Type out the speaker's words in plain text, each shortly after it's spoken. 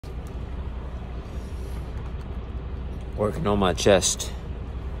Working on my chest.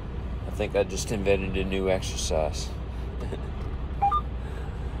 I think I just invented a new exercise.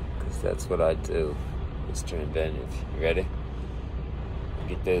 Because that's what I do. Mr. Inventive. You ready?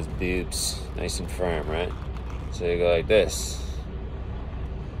 Get those boobs nice and firm, right? So you go like this.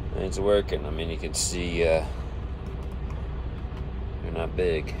 And it's working. I mean, you can see they're not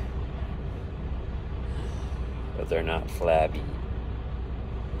big. But they're not flabby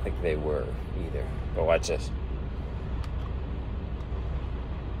like they were either. But watch this.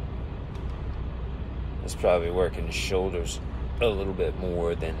 It's probably working the shoulders a little bit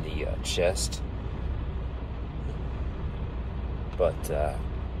more than the chest. But I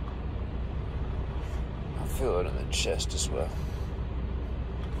feel it in the chest as well.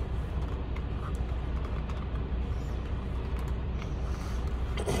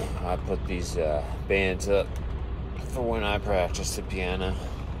 I put these bands up for when I practice the piano.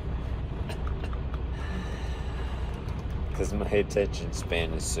 Because my attention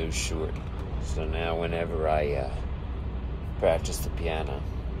span is so short. So now whenever I practice the piano,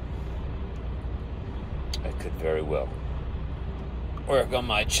 I could very well work on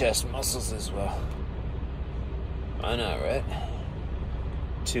my chest muscles as well. Why not, right?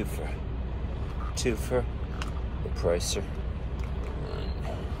 Two for the pricer.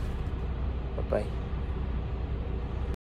 Bye-bye.